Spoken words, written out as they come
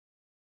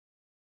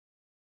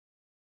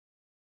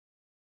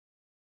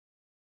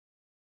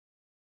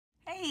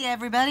Hey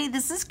everybody,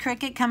 this is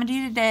Cricket coming to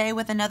you today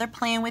with another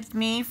plan with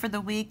me for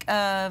the week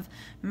of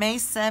May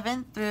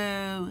 7th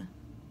through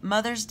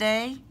Mother's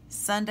Day,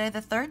 Sunday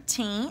the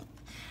 13th.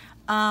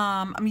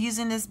 I'm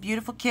using this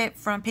beautiful kit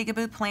from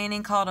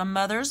Peekabooplanning called A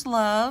Mother's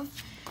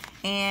Love,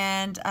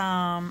 and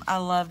I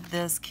love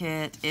this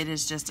kit. It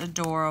is just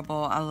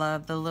adorable. I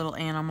love the little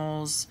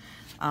animals,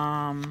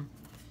 the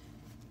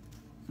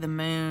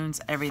moons,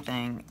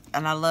 everything,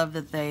 and I love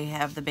that they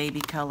have the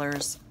baby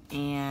colors,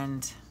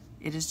 and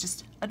it is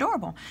just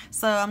adorable.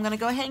 So I'm going to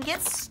go ahead and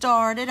get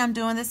started. I'm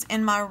doing this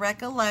in my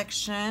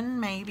recollection.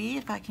 Maybe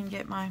if I can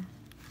get my...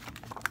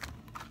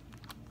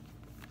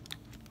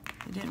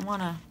 I didn't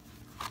want to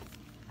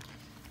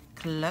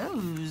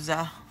close.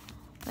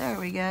 There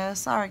we go.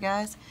 Sorry,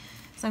 guys.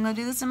 So I'm going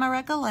to do this in my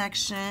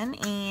recollection,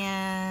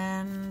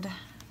 and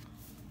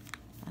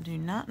I do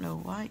not know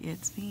why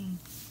it's being...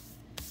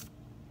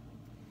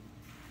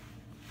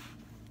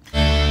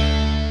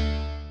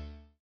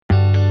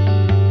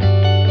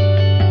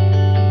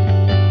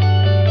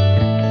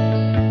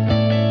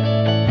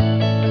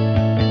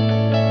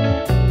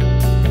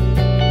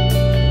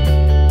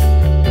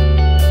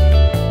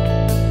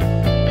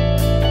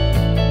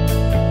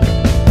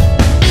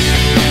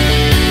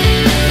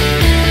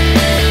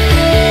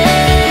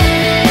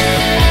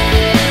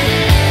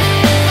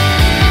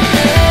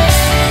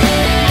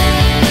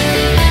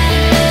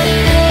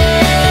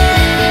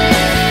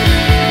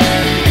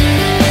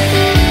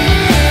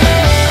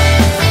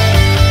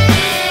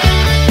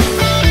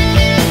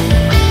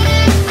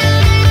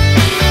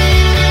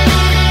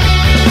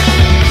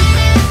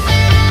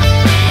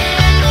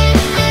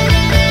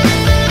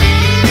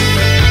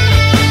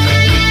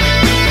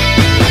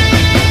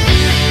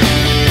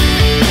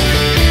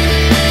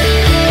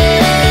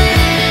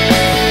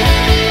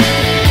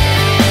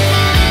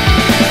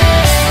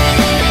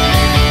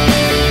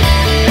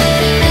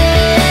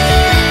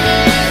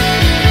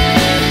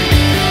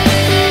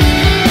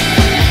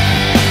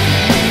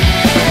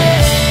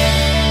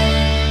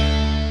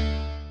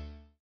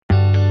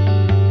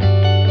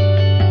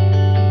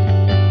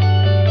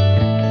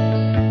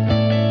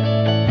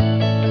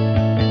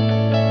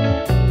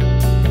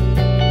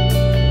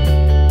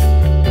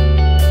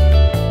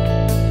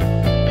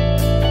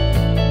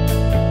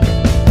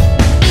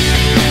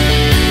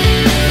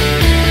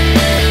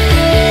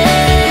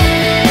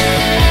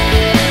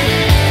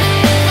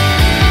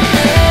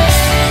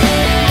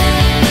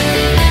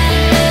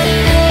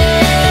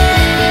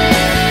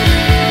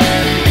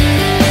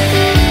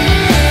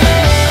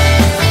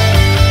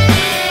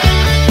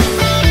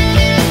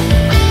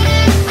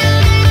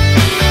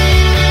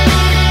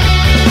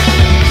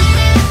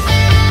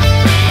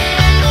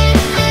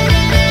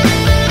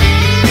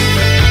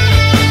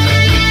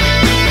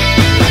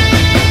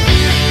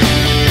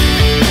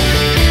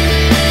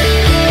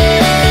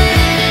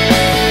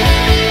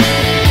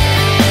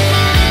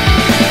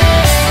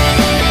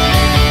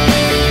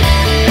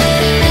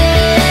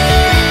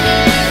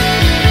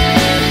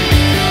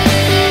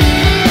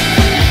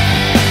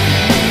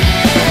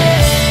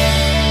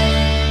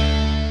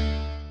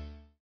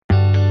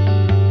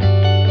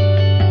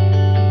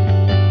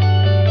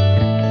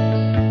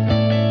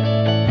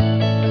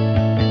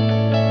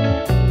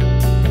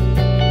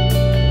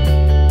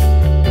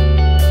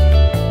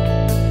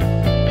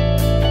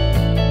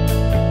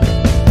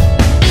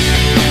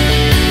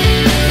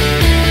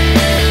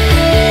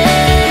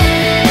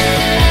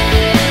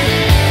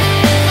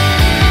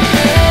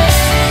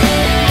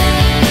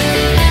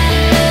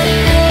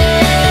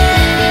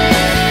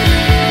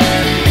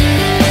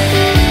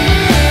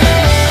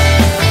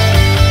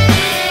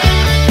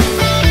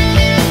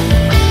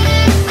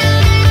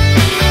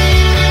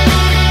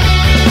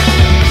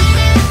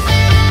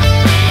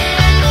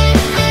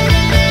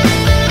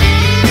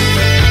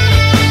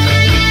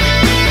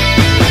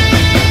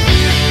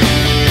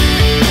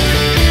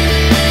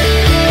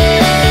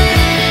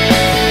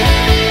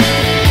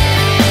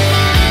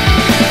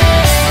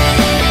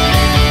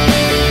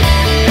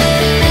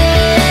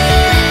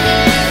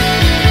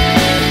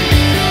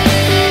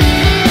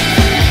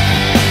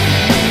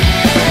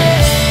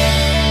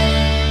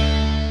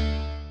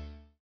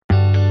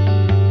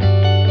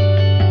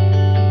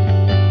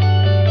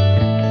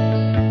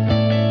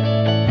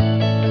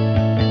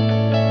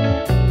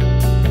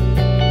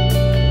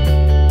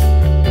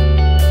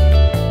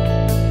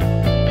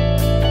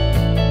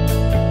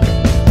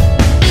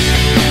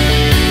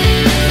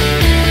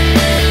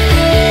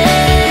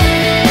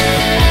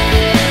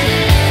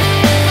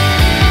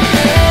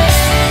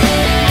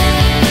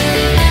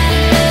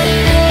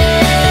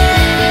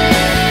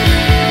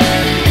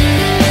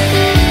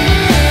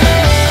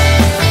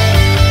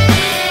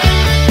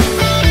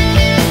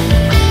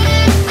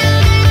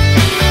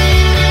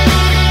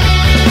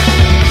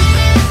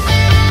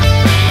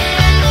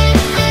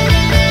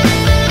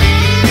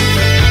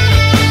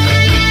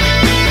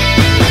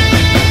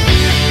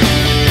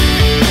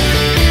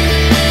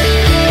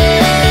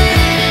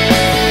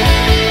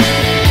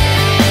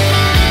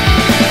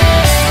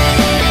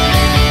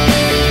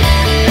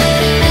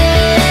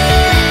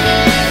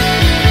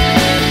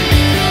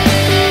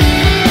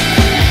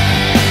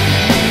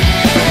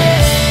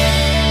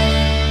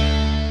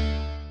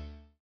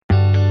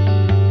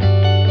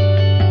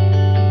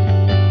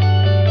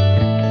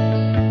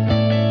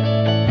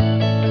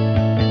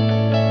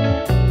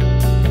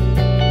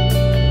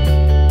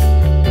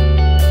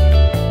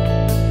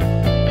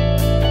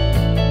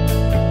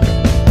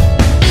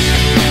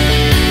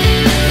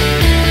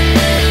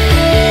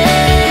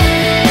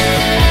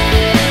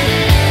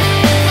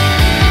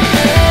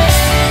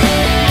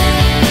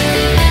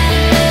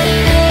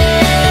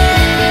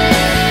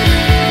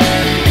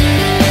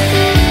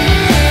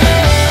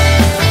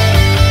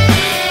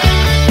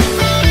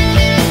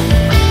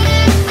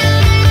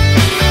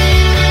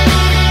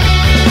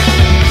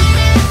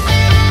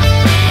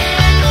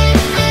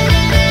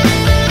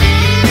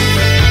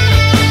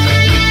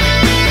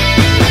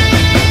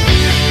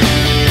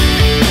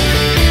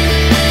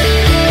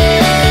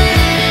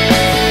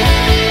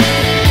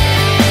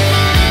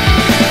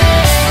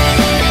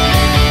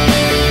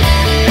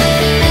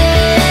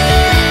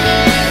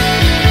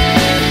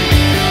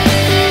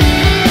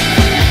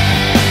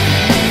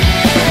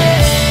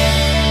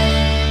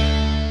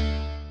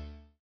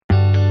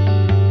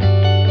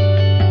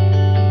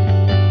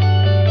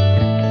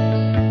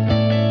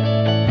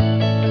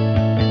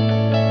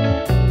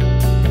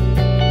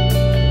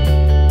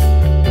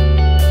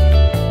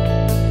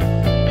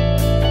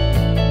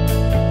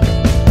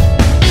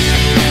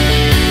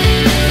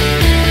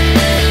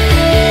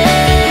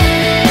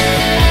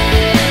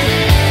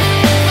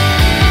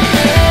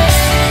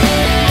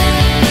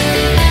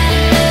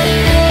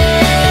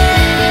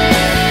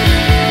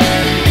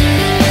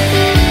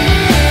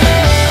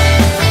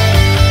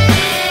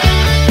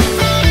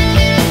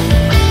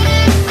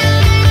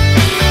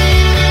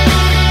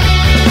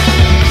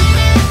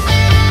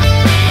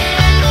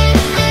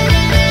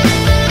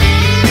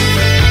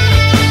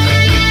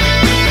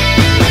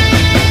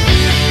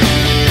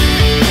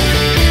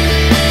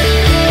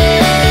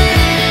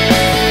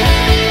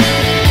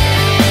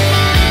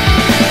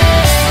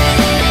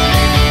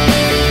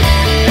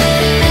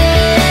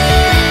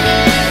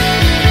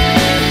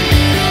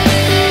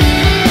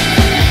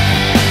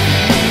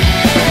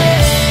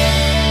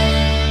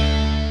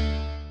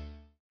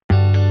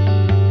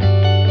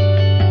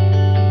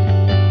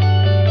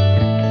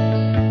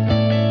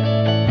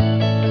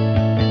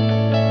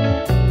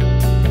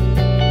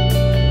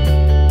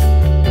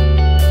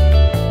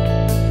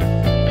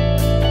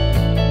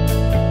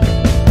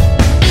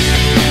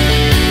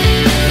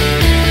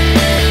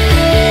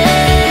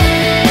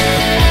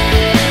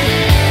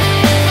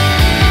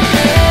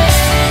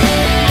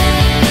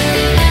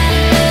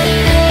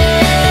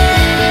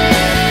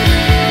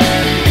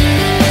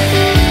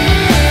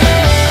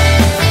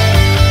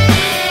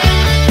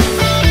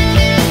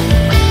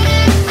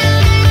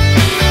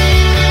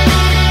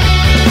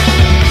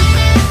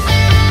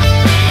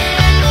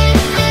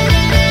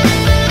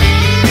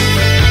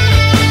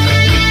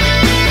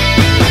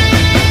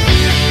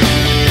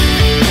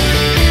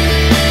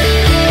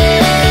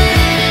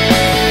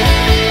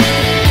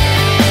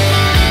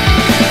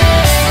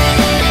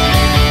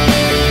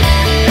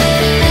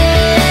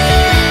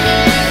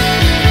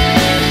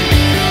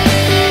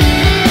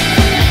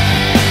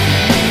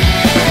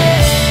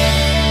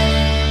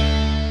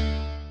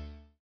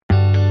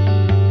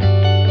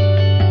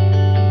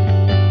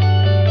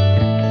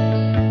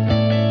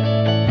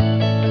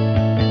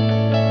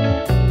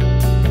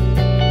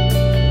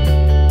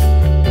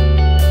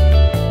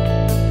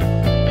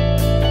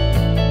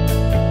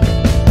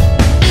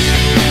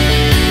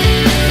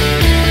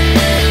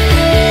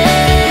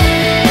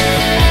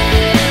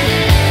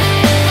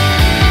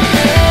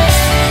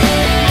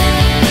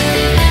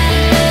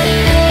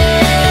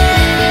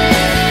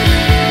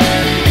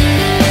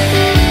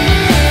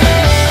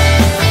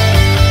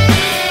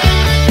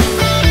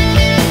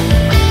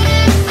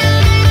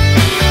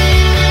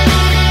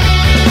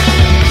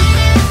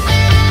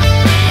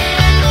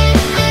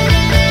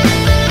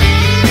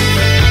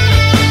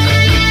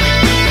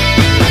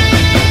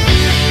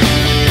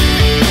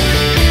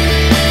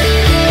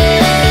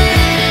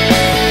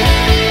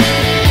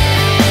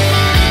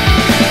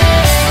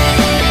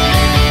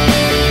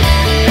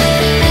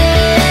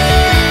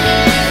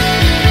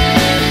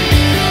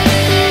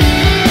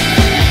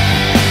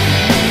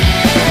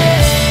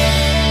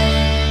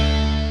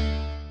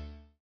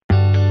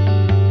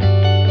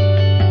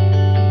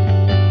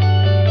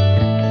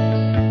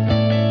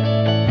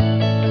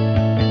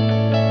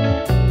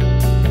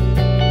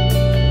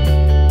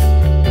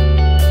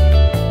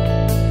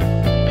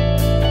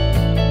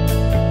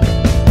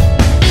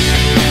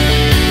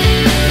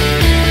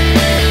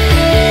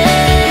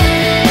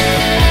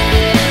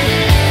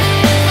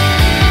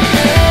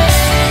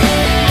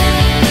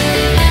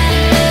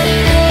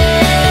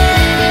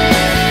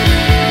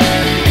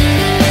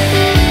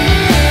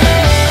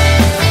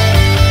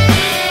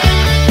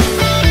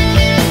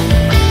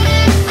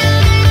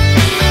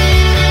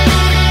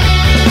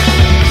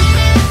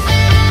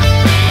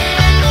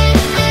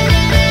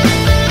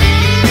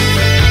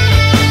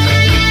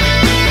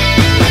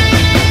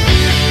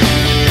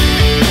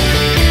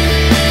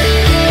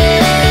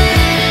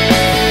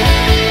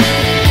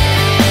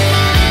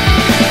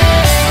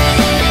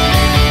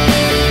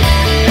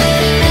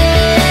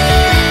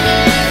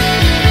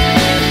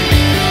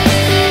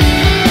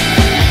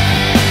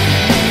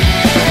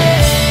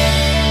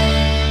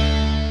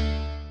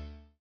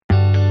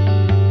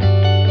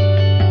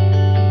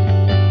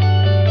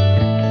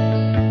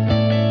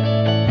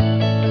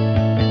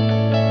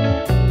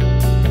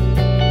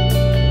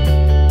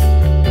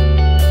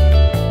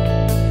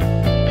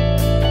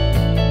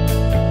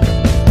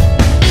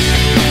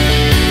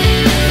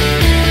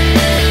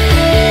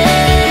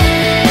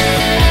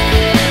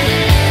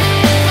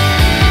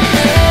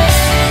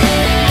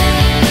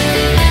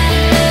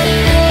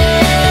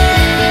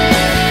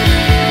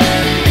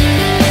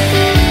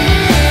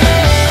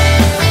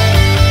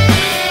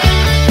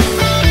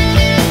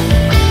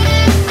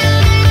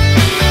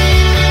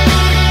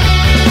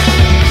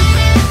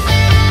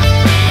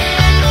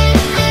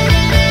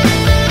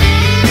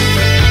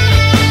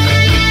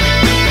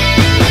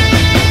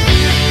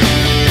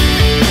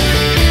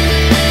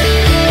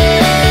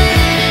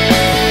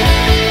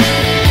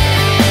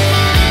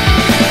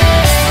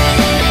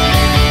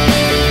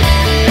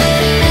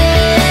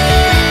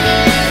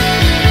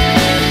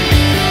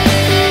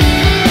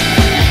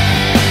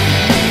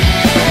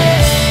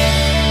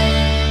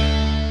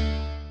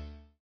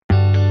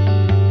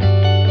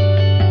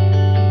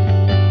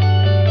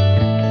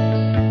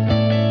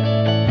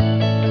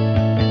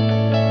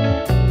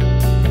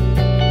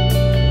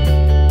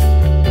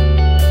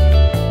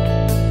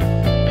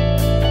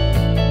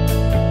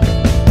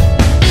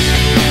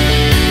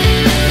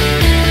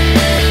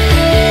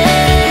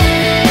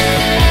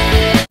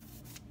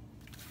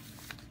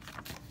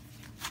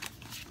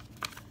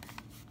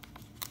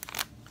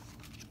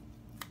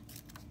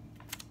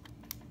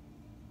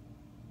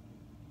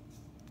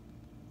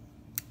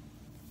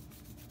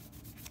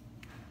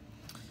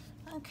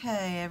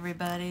 Okay,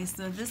 everybody,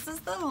 so this is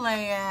the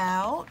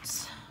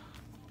layout.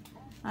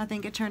 I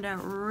think it turned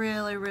out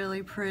really,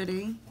 really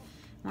pretty.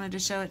 I wanted to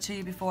show it to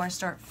you before I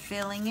start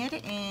filling it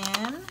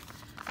in.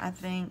 I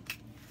think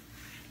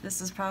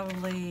this is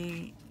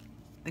probably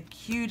the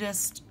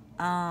cutest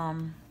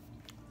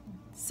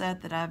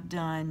set that I've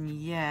done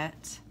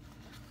yet.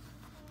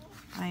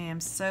 I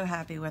am so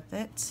happy with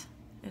it.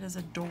 It is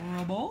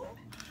adorable.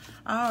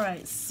 All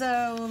right,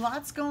 so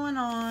lots going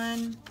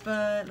on,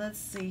 but let's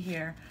see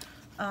here.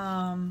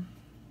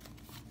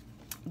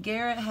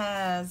 Garrett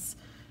has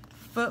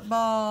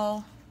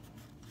football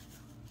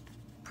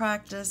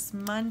practice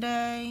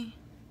Monday,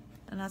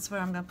 and that's where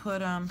I'm going to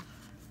put them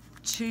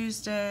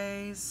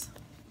Tuesdays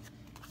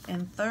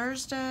and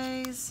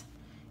Thursdays.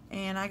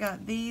 And I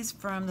got these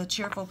from the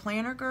Cheerful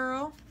Planner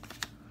Girl.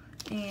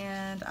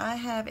 And I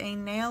have a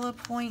nail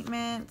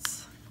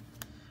appointment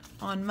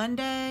on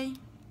Monday.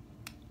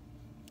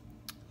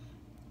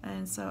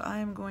 And so I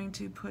am going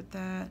to put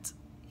that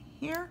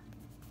here.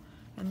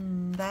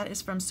 And that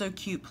is from So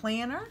Cute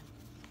Planner.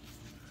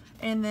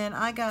 And then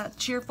I got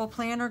Cheerful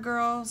Planner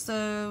Girl.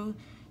 So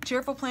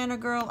Cheerful Planner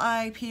Girl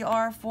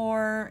IPR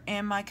for,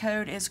 and my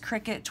code is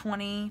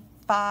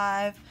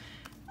Cricket25.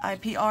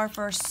 IPR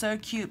for So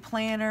Cute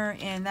Planner,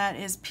 and that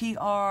is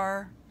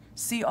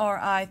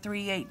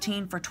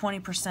PRCRI318 for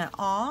 20%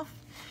 off.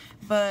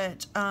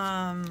 But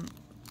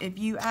if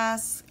you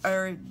ask,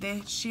 or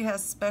she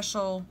has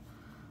special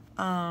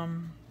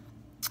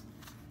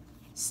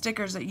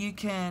stickers that you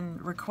can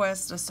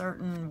request a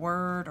certain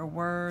word or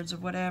words or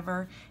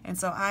whatever. And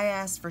so I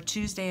asked for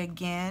Tuesday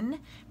again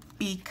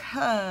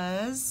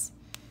because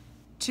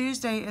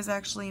Tuesday is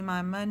actually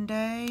my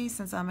Monday.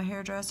 Since I'm a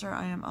hairdresser,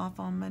 I am off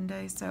on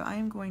Monday. So I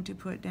am going to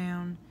put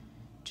down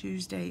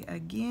Tuesday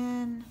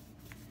again,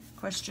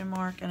 question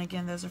mark. And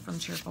again, those are from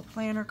Cheerful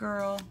Planner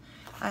Girl.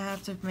 I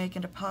have to make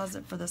a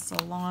deposit for the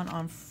salon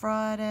on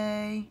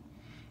Friday,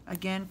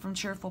 again from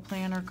Cheerful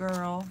Planner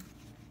Girl.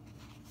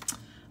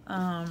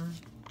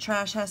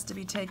 Trash has to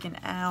be taken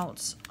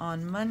out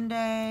on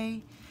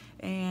Monday,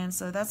 and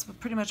so that's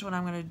pretty much what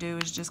I'm going to do,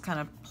 is just kind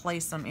of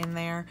place them in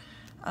there.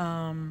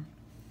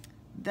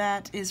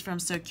 That is from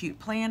So Cute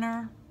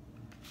Planner.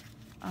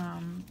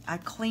 I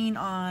clean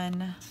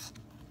on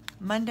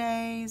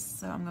Mondays,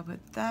 so I'm going to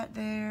put that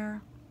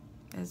there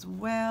as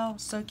well.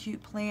 So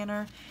Cute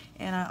Planner.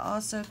 And I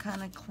also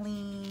kind of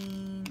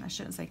clean, I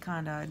shouldn't say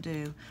kind of, I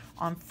do,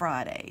 on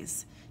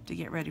Fridays to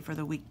get ready for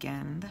the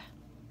weekend.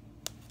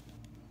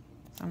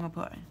 So I'm going to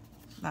put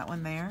that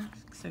one there,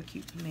 So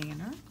Cute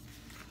Planner.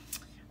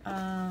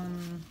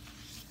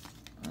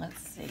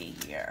 Let's see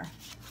here.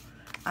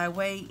 I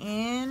weigh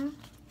in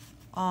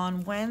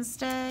on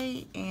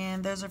Wednesday,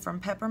 and those are from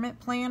Peppermint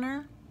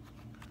Planner.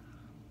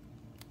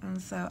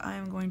 And so I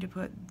am going to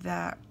put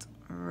that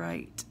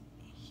right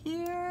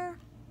here.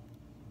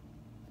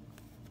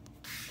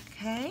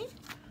 Okay.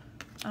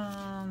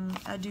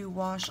 I do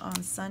wash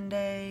on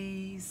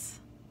Sundays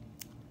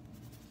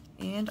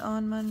and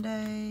on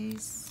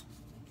Mondays.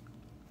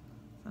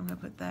 I'm going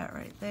to put that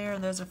right there.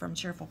 And those are from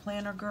Cheerful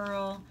Planner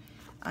Girl.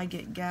 I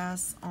get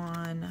gas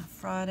on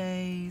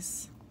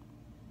Fridays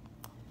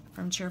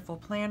from Cheerful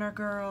Planner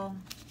Girl.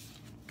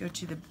 Go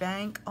to the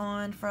bank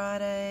on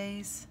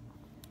Fridays.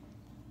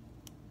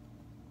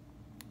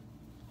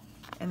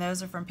 And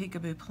those are from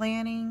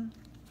Peekabooplanning.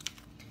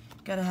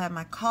 Got to have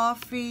my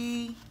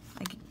coffee.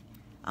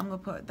 I'm going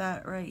to put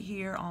that right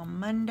here on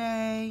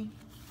Monday.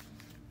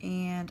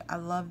 And I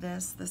love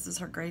this. This is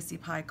her Gracie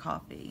Pie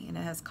coffee. And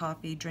it has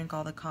coffee, drink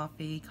all the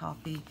coffee.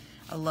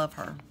 I love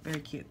her.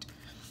 Very cute.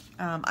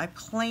 I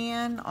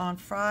plan on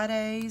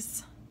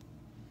Fridays.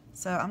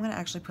 So I'm going to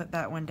actually put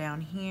that one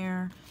down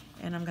here.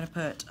 And I'm going to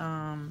put,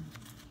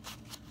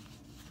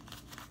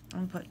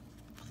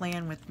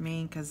 plan with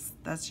me, because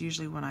that's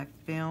usually when I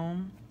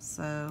film.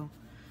 So,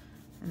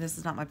 and this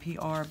is not my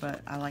PR, but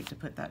I like to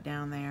put that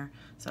down there.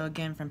 So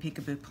again, from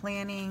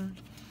Peekabooplanning.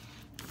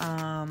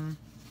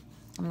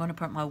 I'm going to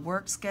put my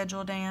work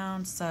schedule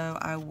down. So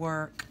I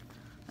work,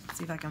 let's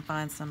see if I can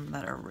find some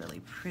that are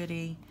really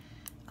pretty.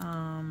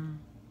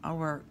 I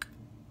work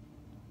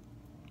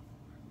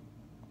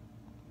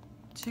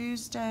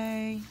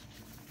Tuesday,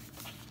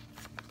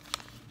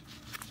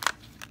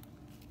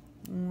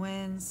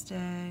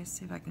 Wednesday,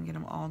 see if I can get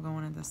them all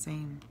going in the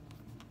same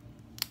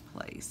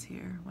place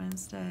here.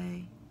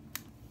 Wednesday,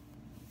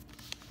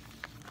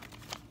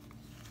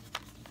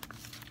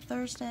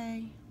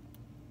 Thursday,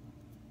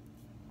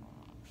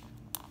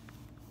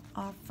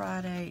 off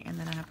Friday, and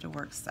then I have to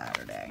work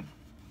Saturday.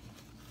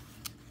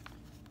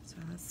 So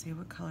let's see,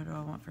 what color do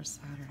I want for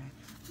Saturday?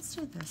 Let's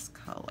do this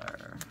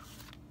color.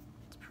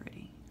 It's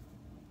pretty.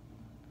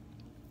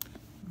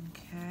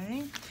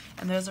 Okay,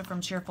 and those are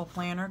from Cheerful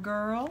Planner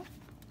Girl.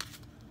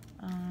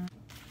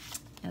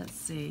 Let's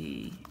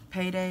see,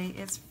 payday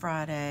is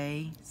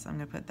Friday, so I'm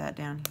going to put that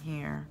down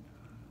here,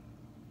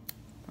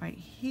 right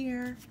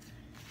here.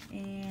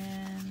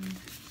 And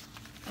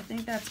I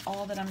think that's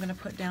all that I'm going to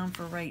put down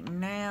for right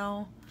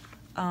now.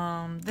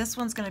 This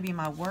one's going to be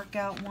my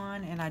workout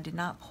one, and I did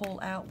not pull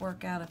out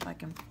workout. If I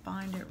can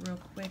find it real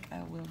quick,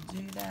 I will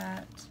do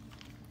that.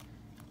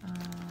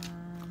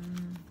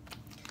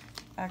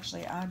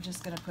 Actually, I'm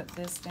just going to put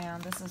this down.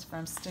 This is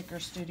from Sticker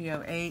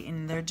Studio 8,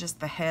 and they're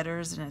just the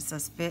headers, and it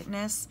says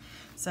fitness.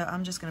 So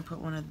I'm just going to put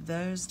one of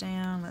those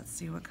down. Let's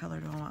see, what color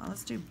do I want?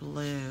 Let's do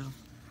blue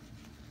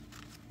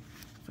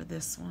for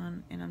this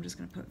one, and I'm just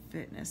going to put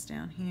fitness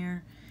down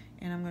here,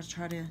 and I'm going to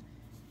try to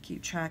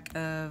keep track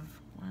of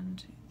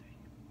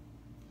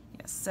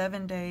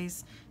 7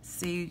 days,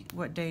 see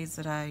what days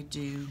that I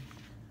do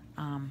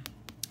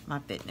my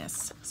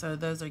fitness. So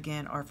those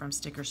again are from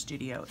Sticker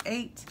Studio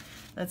 8.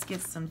 Let's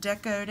get some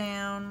deco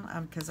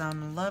down because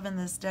I'm loving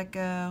this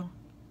deco.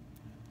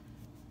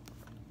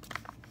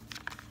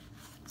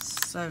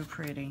 So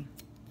pretty.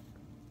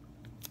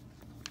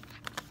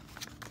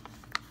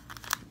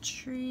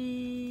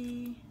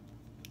 Tree.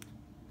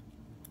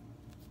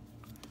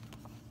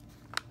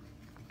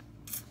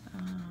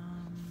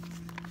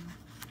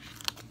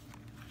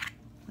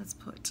 Let's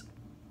put,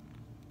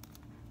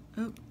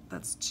 oh,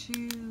 that's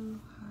too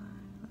high.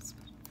 Let's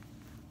put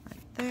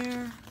right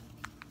there.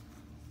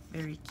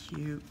 Very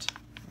cute.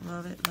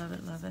 Love it, love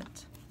it, love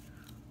it.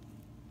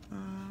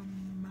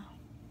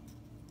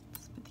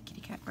 Let's put the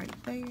kitty cat right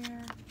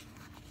there.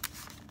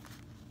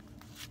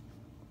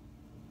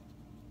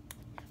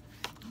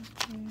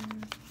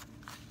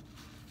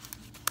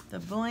 The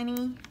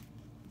bunny.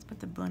 Let's put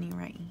the bunny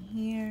right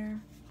here.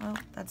 Oh,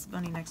 that's the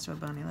bunny next to a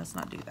bunny. Let's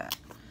not do that.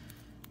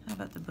 How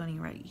about the bunny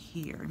right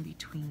here, in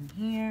between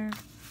here?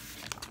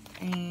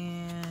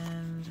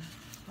 And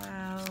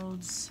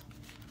clouds.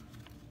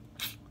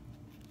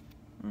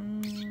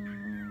 Let's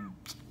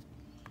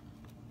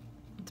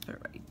put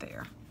it right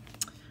there.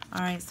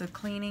 All right, so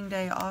cleaning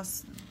day.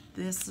 Also,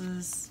 this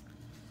is,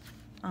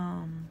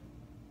 I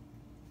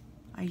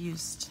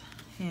used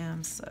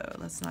him, so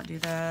let's not do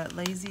that.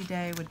 Lazy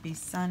day would be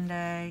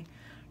Sunday,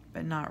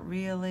 but not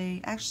really.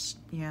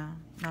 Actually, yeah,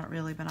 not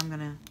really, but I'm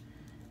gonna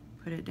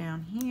put it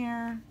down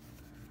here.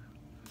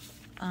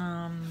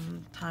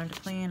 Time to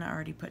clean, I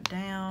already put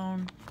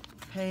down.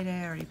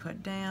 Payday, I already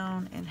put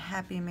down. And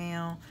Happy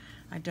Mail,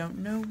 I don't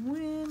know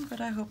when,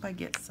 but I hope I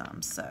get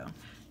some. So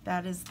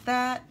that is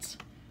that.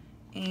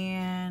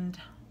 And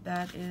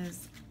that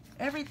is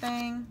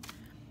everything.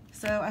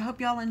 So I hope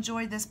y'all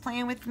enjoyed this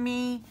plan with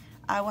me.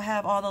 I will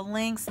have all the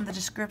links in the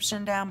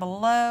description down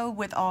below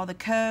with all the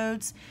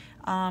codes.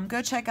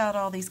 Go check out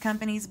all these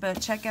companies,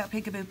 but check out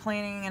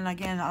Peekabooplanning. And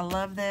again, I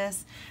love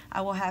this.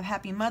 I will have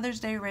Happy Mother's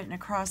Day written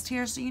across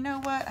here. So you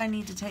know what? I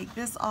need to take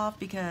this off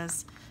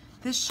because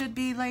this should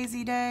be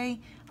lazy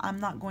day. I'm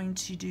not going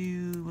to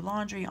do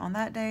laundry on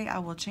that day. I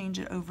will change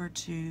it over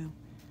to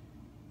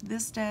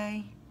this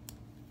day.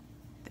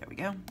 There we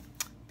go.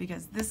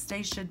 Because this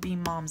day should be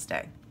Mom's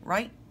Day,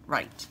 right?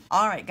 Right.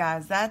 All right,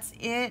 guys, that's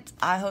it.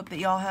 I hope that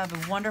y'all have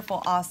a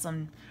wonderful,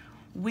 awesome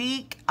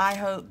week. I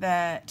hope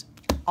that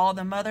all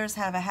the mothers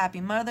have a happy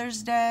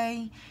Mother's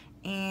Day,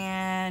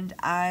 and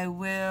I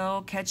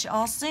will catch you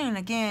all soon.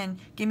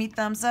 Again, give me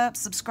thumbs up,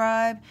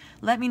 subscribe.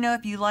 Let me know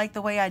if you like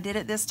the way I did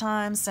it this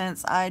time,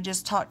 since I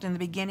just talked in the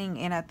beginning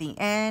and at the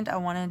end. I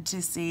wanted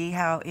to see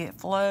how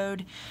it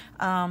flowed.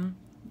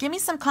 Give me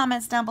some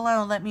comments down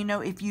below and let me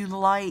know if you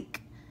like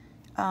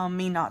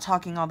me not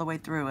talking all the way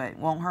through it.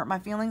 Won't hurt my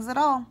feelings at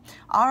all.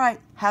 All right,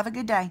 have a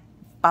good day.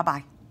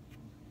 Bye-bye.